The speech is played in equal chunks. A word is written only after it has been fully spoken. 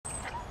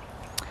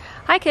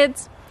Hi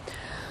kids!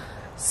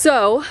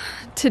 So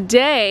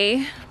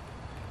today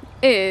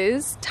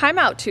is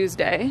Timeout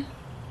Tuesday.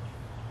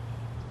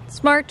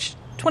 It's March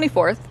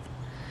 24th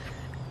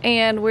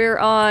and we're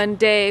on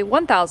day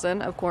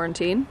 1000 of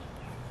quarantine.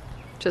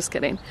 Just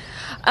kidding.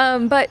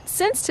 But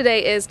since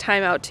today is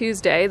Timeout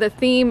Tuesday, the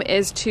theme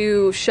is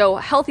to show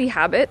healthy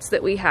habits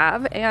that we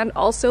have and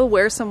also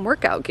wear some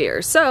workout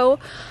gear. So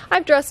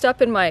I've dressed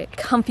up in my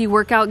comfy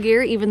workout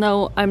gear, even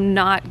though I'm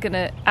not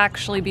gonna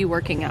actually be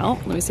working out.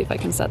 Let me see if I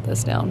can set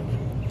this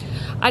down.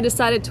 I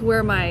decided to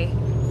wear my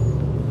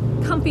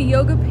comfy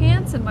yoga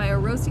pants and my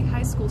Orosi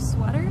High School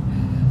sweater.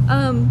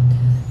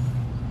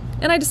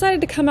 And I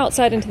decided to come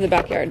outside into the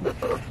backyard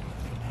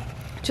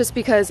just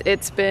because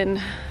it's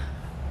been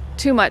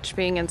too much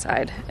being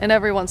inside, and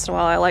every once in a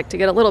while I like to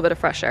get a little bit of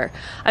fresh air.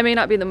 I may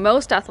not be the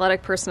most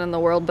athletic person in the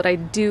world, but I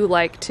do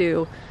like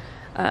to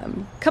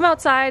come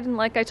outside, and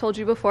like I told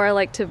you before, I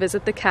like to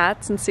visit the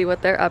cats and see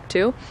what they're up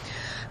to.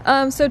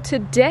 So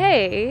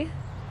today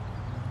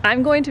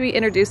I'm going to be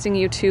introducing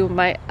you to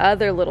my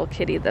other little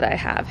kitty that I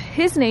have.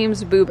 His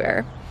name's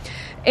BooBear.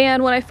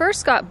 And when I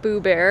first got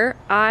BooBear,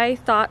 I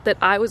thought that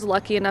I was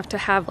lucky enough to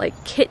have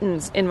like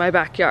kittens in my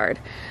backyard.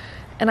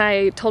 And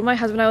I told my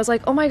husband, I was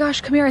like, oh my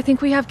gosh, come here, I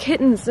think we have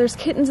kittens. There's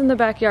kittens in the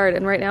backyard.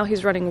 And right now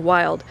he's running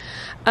wild.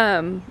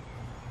 Booey,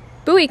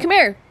 come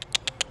here.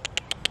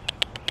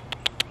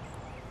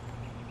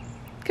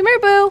 Come here,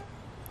 Boo.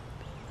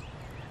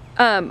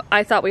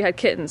 I thought we had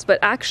kittens, but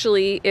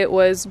actually it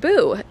was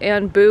Boo.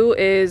 And Boo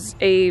is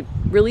a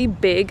really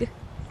big,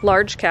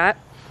 large cat.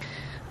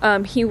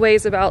 He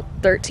weighs about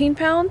 13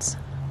 pounds,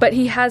 but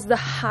he has the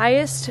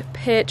highest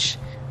pitch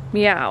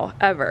meow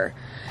ever.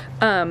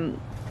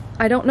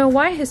 I don't know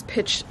why his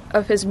pitch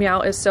of his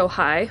meow is so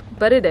high,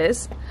 but it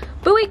is.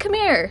 Booey, come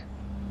here.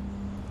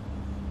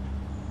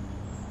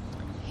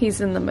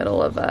 He's in the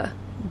middle of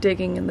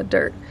digging in the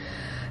dirt.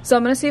 So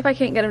I'm gonna see if I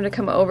can't get him to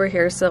come over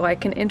here so I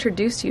can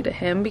introduce you to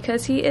him,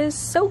 because he is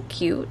so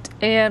cute.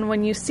 And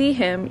when you see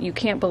him, you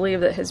can't believe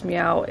that his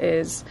meow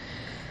is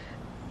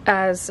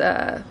as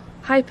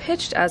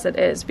high-pitched as it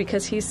is,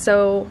 because he's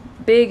so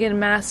big and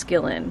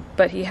masculine,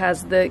 but he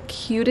has the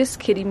cutest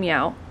kitty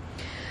meow.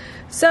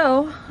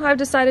 So I've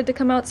decided to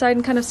come outside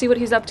and kind of see what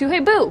he's up to. Hey,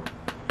 Boo!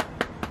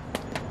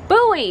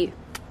 Booey!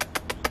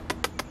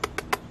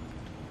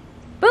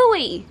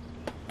 Booey!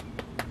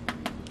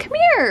 Come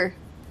here!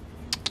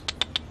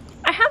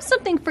 I have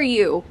something for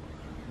you!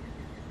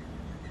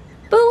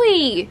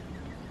 Booey!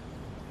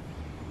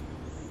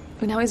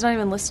 But now he's not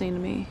even listening to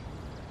me.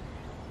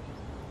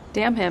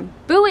 Damn him.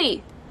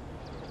 Booey!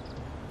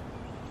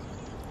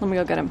 Let me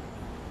go get him.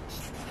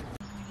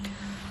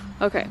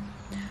 Okay,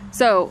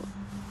 so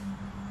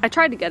I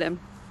tried to get him.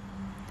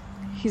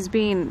 He's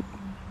being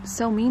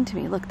so mean to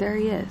me. Look, there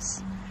he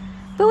is.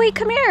 Booey,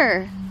 come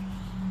here.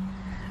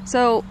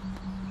 So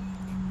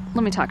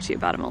let me talk to you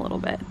about him a little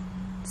bit.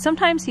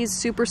 Sometimes he's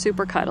super,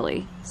 super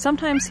cuddly.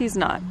 Sometimes he's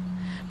not.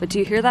 But do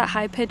you hear that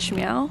high-pitched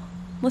meow?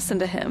 Listen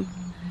to him.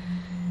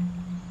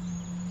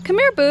 Come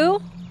here,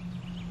 Boo.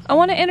 I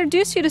want to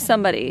introduce you to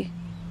somebody.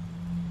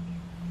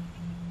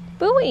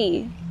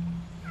 Booey.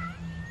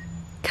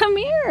 Come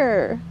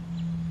here.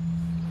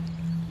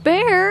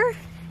 Bear.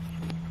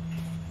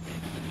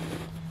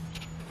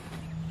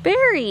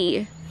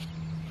 Barry.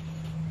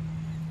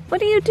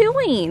 What are you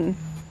doing?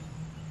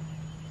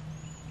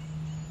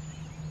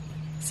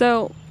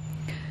 So,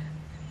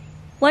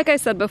 like I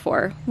said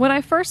before, when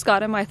I first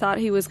got him, I thought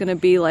he was going to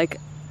be like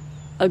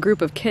a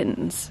group of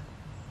kittens.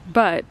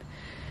 But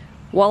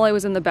while I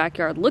was in the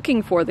backyard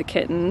looking for the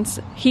kittens,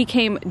 he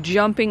came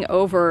jumping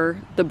over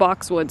the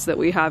boxwoods that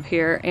we have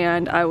here,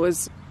 and I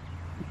was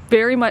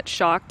very much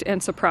shocked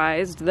and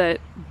surprised that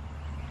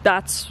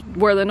that's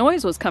where the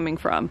noise was coming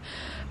from,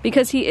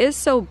 because he is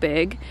so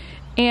big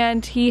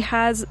and he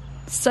has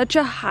such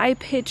a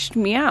high-pitched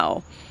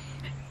meow.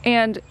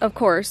 And of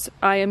course,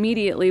 I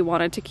immediately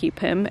wanted to keep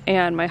him,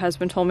 and my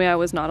husband told me I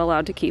was not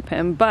allowed to keep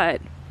him,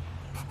 but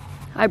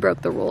I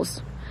broke the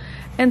rules.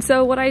 And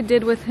so what I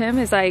did with him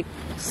is I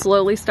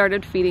slowly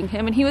started feeding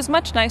him, and he was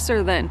much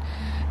nicer than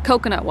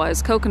Coconut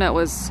was. Coconut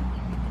was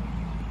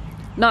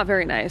not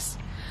very nice.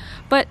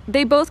 But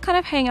they both kind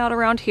of hang out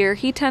around here.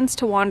 He tends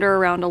to wander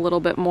around a little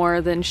bit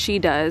more than she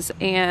does,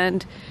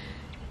 and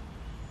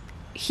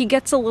he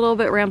gets a little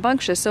bit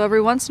rambunctious. So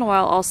every once in a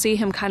while I'll see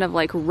him kind of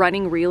like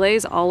running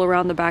relays all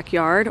around the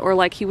backyard, or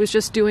like he was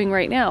just doing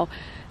right now.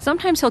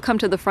 Sometimes he'll come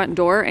to the front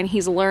door, and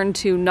he's learned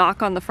to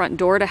knock on the front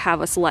door to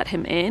have us let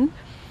him in.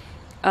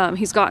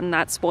 He's gotten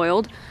that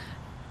spoiled.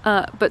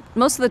 But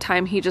most of the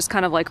time he just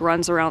kind of like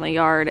runs around the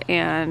yard,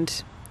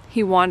 and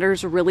he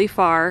wanders really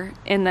far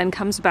and then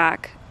comes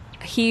back.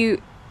 He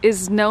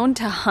is known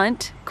to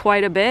hunt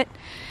quite a bit.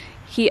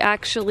 He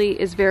actually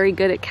is very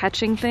good at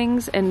catching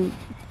things and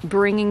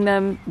bringing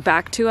them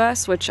back to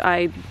us, which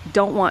I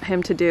don't want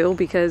him to do,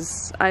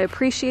 because I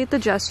appreciate the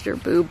gesture,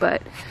 Boo,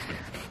 but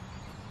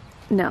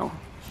no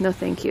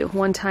thank you.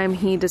 One time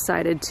he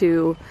decided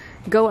to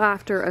go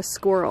after a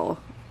squirrel,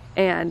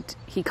 and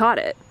he caught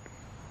it.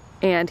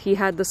 and he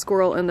had the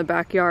squirrel in the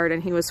backyard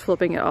and he was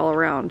flipping it all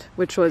around,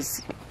 which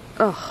was,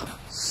 oh,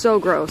 so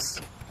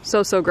gross.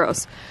 So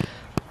gross.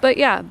 But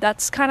yeah,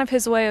 that's kind of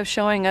his way of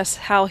showing us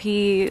how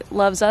he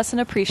loves us and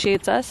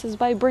appreciates us, is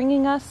by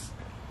bringing us,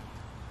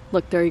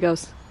 look, there he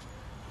goes.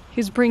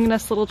 He's bringing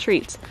us little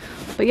treats.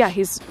 But yeah,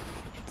 he's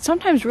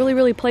sometimes really,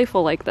 really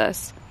playful like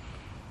this.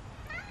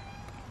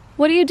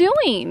 What are you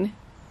doing?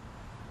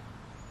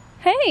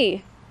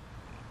 Hey,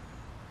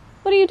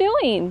 what are you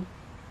doing?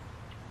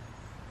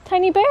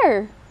 Tiny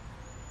bear.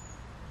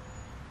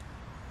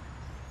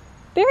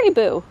 Berry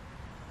Boo.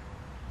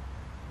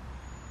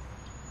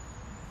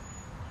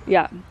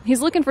 Yeah,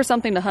 he's looking for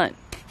something to hunt.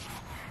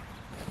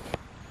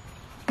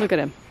 Look at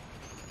him.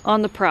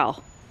 On the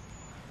prowl.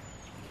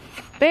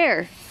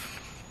 Bear.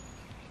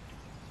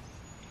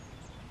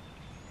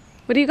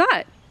 What do you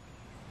got?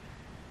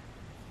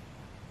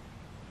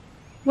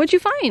 What'd you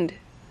find?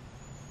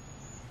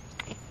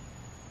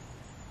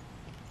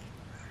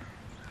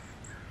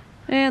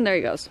 And there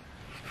he goes.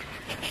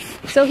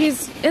 So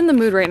he's in the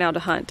mood right now to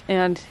hunt,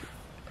 and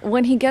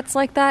when he gets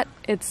like that,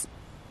 it's...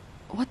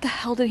 What the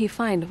hell did he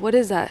find? What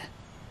is that?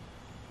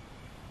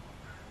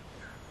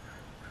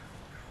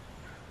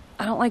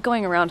 I don't like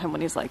going around him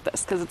when he's like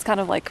this, because it's kind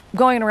of like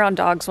going around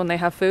dogs when they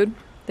have food.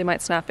 They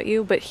might snap at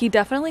you, but he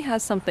definitely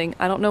has something.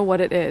 I don't know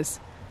what it is.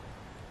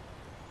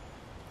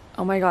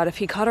 Oh my god, if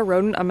he caught a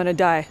rodent, I'm gonna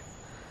die.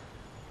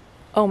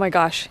 Oh my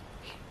gosh.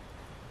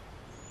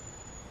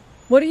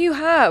 What do you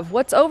have?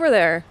 What's over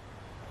there?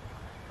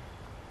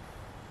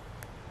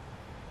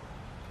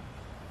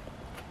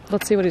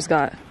 Let's see what he's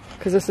got,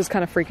 because this is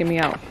kind of freaking me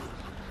out.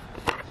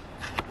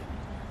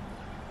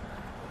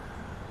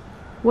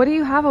 What do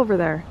you have over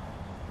there?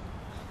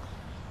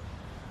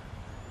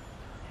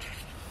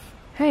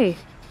 Hey.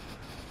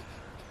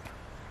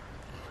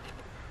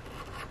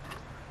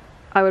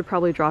 I would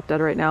probably drop dead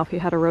right now if he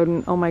had a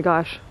rodent. Oh my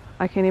gosh.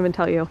 I can't even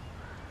tell you.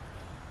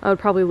 I would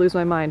probably lose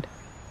my mind.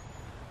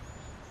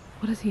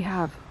 What does he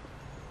have?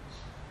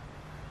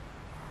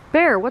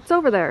 Bear, what's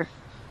over there?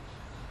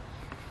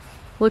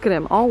 Look at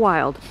him, all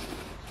wild.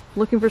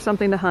 Looking for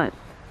something to hunt.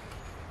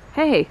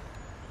 Hey,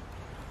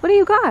 what do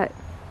you got?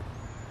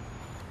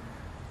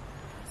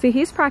 See,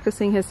 he's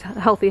practicing his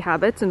healthy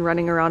habits and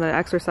running around and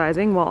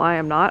exercising while I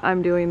am not.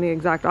 I'm doing the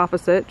exact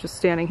opposite, just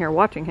standing here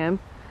watching him.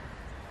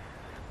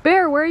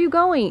 Bear, where are you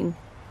going?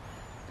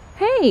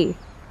 Hey,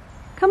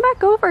 come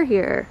back over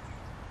here.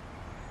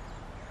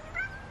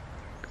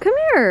 Come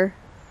here.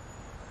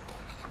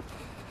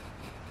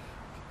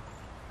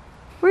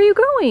 Where are you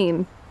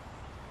going?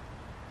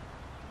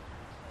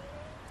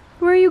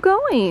 Where are you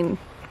going?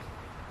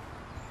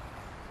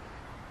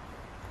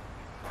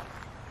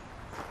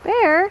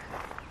 Bear?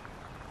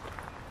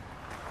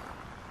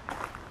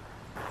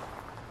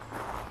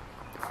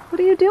 What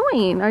are you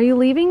doing? Are you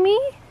leaving me?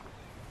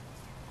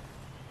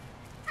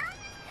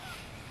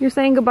 You're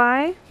saying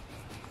goodbye?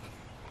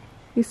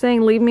 You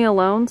saying leave me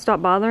alone?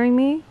 Stop bothering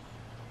me?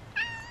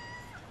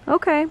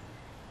 Okay.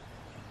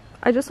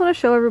 I just want to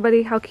show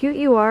everybody how cute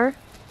you are.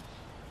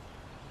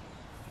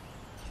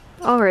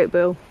 Alright,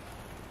 Boo.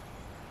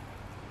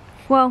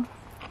 Well,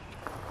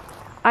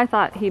 I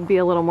thought he'd be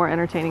a little more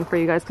entertaining for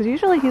you guys, because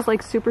usually he's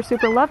like super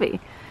lovey.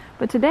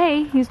 But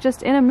today, he's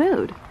just in a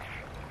mood.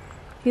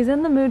 He's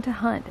in the mood to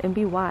hunt and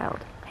be wild.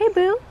 Hey,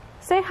 Boo,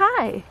 say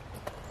hi.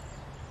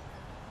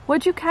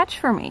 What'd you catch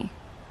for me?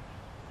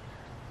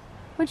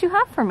 What'd you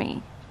have for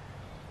me?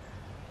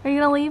 Are you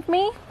gonna leave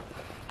me?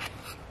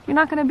 You're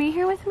not gonna be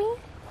here with me?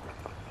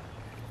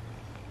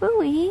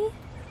 Booey,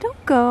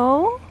 don't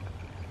go.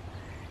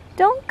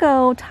 Don't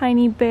go,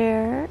 tiny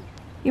bear.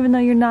 Even though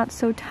you're not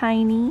so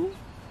tiny.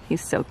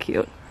 He's so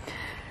cute.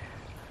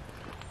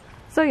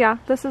 So yeah,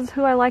 this is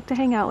who I like to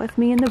hang out with,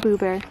 me and the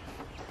BooBear.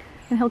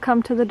 And he'll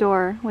come to the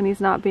door when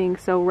he's not being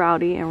so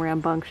rowdy and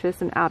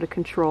rambunctious and out of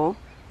control.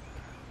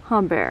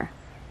 Huh, Bear?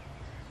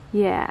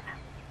 Yeah.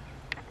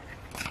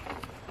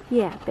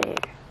 Yeah, Bear.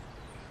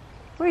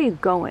 Where are you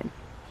going?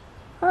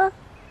 Huh?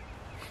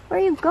 Where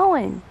are you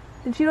going?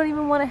 That you don't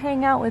even want to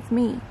hang out with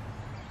me?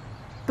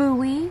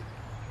 Booey?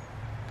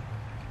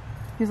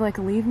 He's like,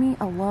 leave me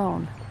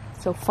alone.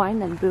 So fine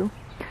then, Boo.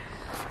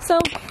 So,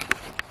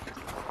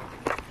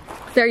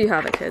 there you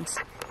have it, kids.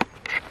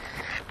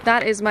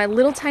 That is my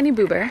little tiny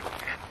BooBear,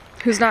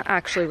 who's not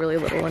actually really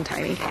little and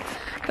tiny,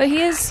 but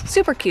he is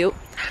super cute.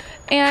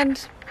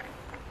 And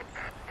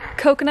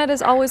Coconut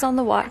is always on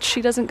the watch.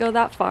 She doesn't go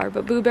that far,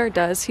 but BooBear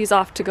does. He's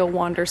off to go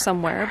wander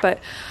somewhere. But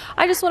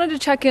I just wanted to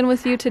check in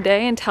with you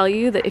today and tell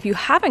you that if you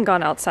haven't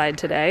gone outside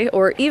today,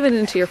 or even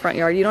into your front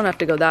yard, you don't have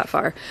to go that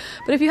far.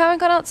 But if you haven't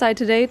gone outside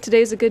today,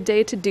 today's a good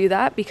day to do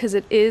that, because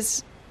it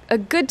is a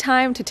good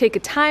time to take a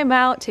time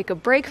out, take a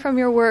break from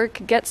your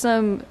work, get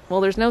some,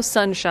 well, there's no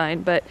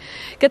sunshine, but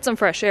get some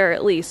fresh air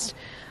at least.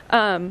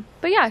 But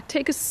yeah,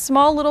 take a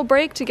small little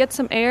break to get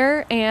some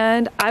air,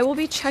 and I will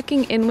be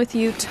checking in with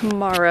you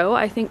tomorrow.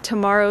 I think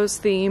tomorrow's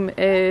theme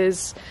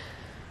is,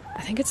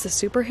 I think it's the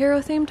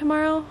superhero theme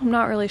tomorrow. I'm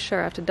not really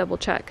sure. I have to double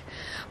check.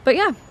 But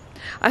yeah,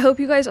 I hope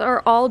you guys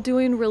are all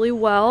doing really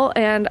well,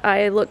 and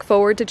I look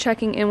forward to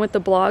checking in with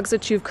the blogs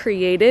that you've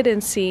created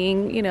and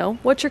seeing, you know,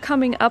 what you're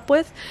coming up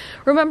with.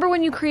 Remember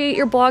when you create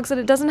your blogs that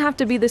it doesn't have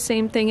to be the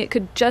same thing. It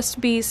could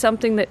just be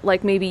something that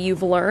like maybe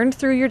you've learned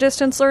through your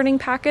distance learning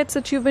packets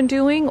that you've been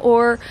doing,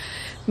 or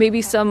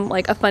maybe some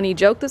like a funny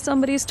joke that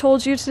somebody's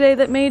told you today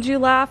that made you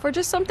laugh, or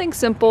just something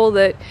simple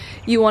that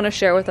you want to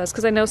share with us,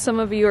 because I know some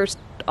of you are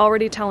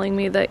already telling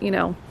me that, you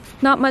know,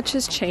 not much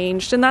has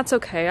changed, and that's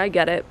okay, I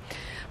get it.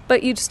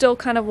 But you'd still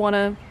kind of want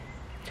to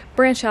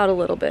branch out a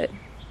little bit.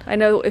 I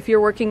know if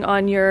you're working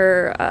on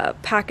your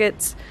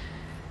packets,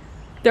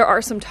 there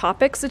are some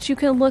topics that you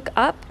can look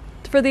up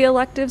for the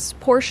electives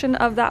portion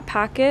of that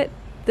packet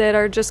that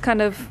are just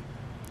kind of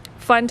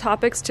fun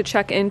topics to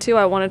check into.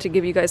 I wanted to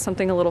give you guys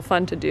something a little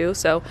fun to do.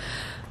 So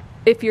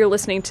if you're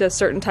listening to a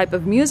certain type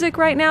of music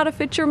right now to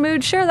fit your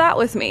mood, share that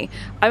with me.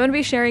 I'm going to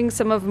be sharing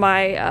some of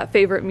my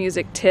favorite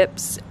music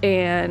tips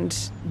and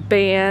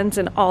bands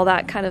and all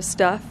that kind of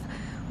stuff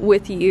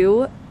with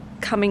you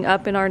coming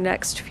up in our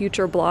next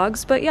future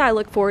blogs. But yeah, I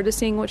look forward to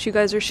seeing what you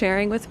guys are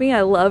sharing with me.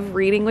 I love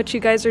reading what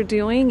you guys are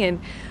doing and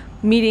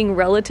meeting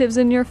relatives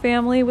in your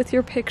family with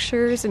your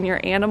pictures and your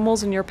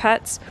animals and your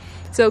pets.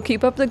 So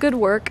keep up the good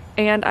work,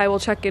 and I will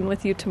check in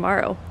with you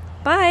tomorrow.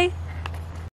 Bye!